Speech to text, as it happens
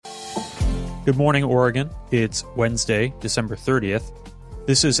Good morning, Oregon. It's Wednesday, December 30th.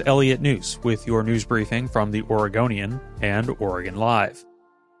 This is Elliott News with your news briefing from the Oregonian and Oregon Live.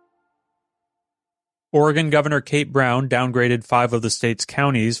 Oregon Governor Kate Brown downgraded 5 of the state's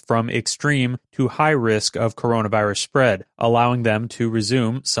counties from extreme to high risk of coronavirus spread, allowing them to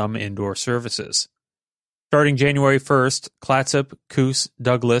resume some indoor services. Starting January 1st, Clatsop, Coos,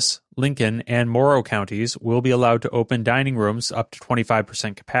 Douglas, Lincoln, and Morrow counties will be allowed to open dining rooms up to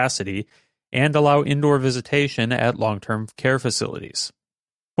 25% capacity and allow indoor visitation at long-term care facilities.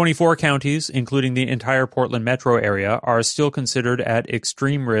 24 counties, including the entire Portland metro area, are still considered at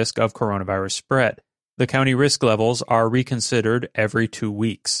extreme risk of coronavirus spread. The county risk levels are reconsidered every 2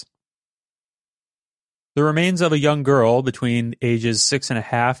 weeks. The remains of a young girl between ages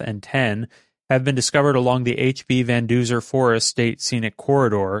 6.5 and 10 have been discovered along the H.B. Van Duzer Forest State Scenic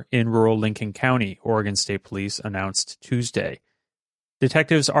Corridor in rural Lincoln County, Oregon State Police announced Tuesday.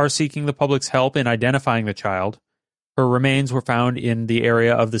 Detectives are seeking the public's help in identifying the child. Her remains were found in the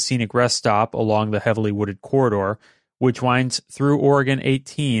area of the scenic rest stop along the heavily wooded corridor, which winds through Oregon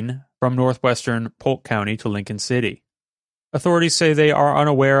 18 from northwestern Polk County to Lincoln City. Authorities say they are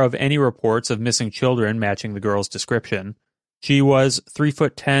unaware of any reports of missing children matching the girl's description. She was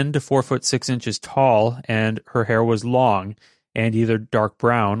 3'10" to 4'6" tall, and her hair was long and either dark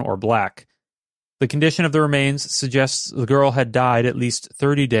brown or black. The condition of the remains suggests the girl had died at least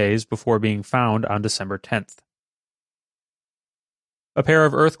 30 days before being found on December 10th. A pair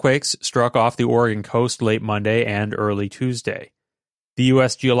of earthquakes struck off the Oregon coast late Monday and early Tuesday. The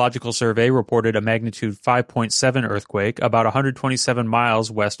U.S. Geological Survey reported a magnitude 5.7 earthquake about 127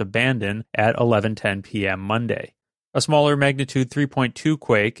 miles west of Bandon at 11:10 p.m. Monday. A smaller magnitude 3.2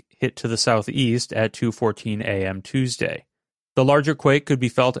 quake hit to the southeast at 2:14 a.m. Tuesday. The larger quake could be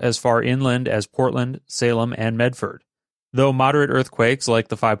felt as far inland as Portland, Salem, and Medford. Though moderate earthquakes like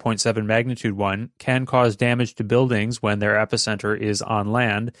the 5.7 magnitude one can cause damage to buildings when their epicenter is on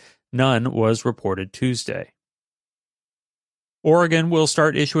land, none was reported Tuesday. Oregon will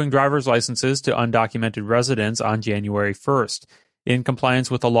start issuing driver's licenses to undocumented residents on January 1st, in compliance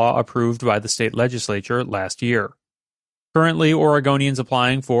with a law approved by the state legislature last year. Currently, Oregonians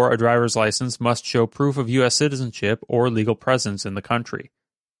applying for a driver's license must show proof of U.S. citizenship or legal presence in the country.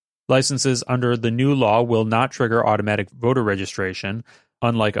 Licenses under the new law will not trigger automatic voter registration,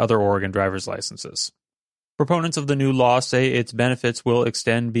 unlike other Oregon driver's licenses. Proponents of the new law say its benefits will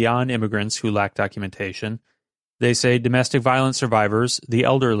extend beyond immigrants who lack documentation. They say domestic violence survivors, the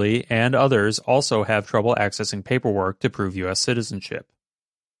elderly, and others also have trouble accessing paperwork to prove U.S. citizenship.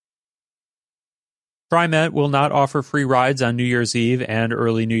 TriMet will not offer free rides on New Year's Eve and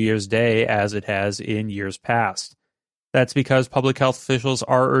early New Year's Day as it has in years past. That's because public health officials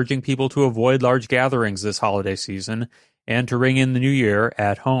are urging people to avoid large gatherings this holiday season and to ring in the new year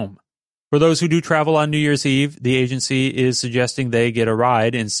at home. For those who do travel on New Year's Eve, the agency is suggesting they get a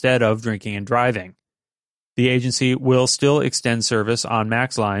ride instead of drinking and driving. The agency will still extend service on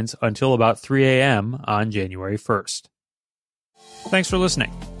MAX lines until about 3 a.m. on January 1st. Thanks for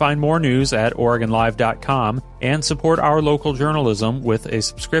listening. Find more news at OregonLive.com and support our local journalism with a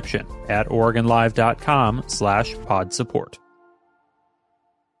subscription at OregonLive.com/podsupport.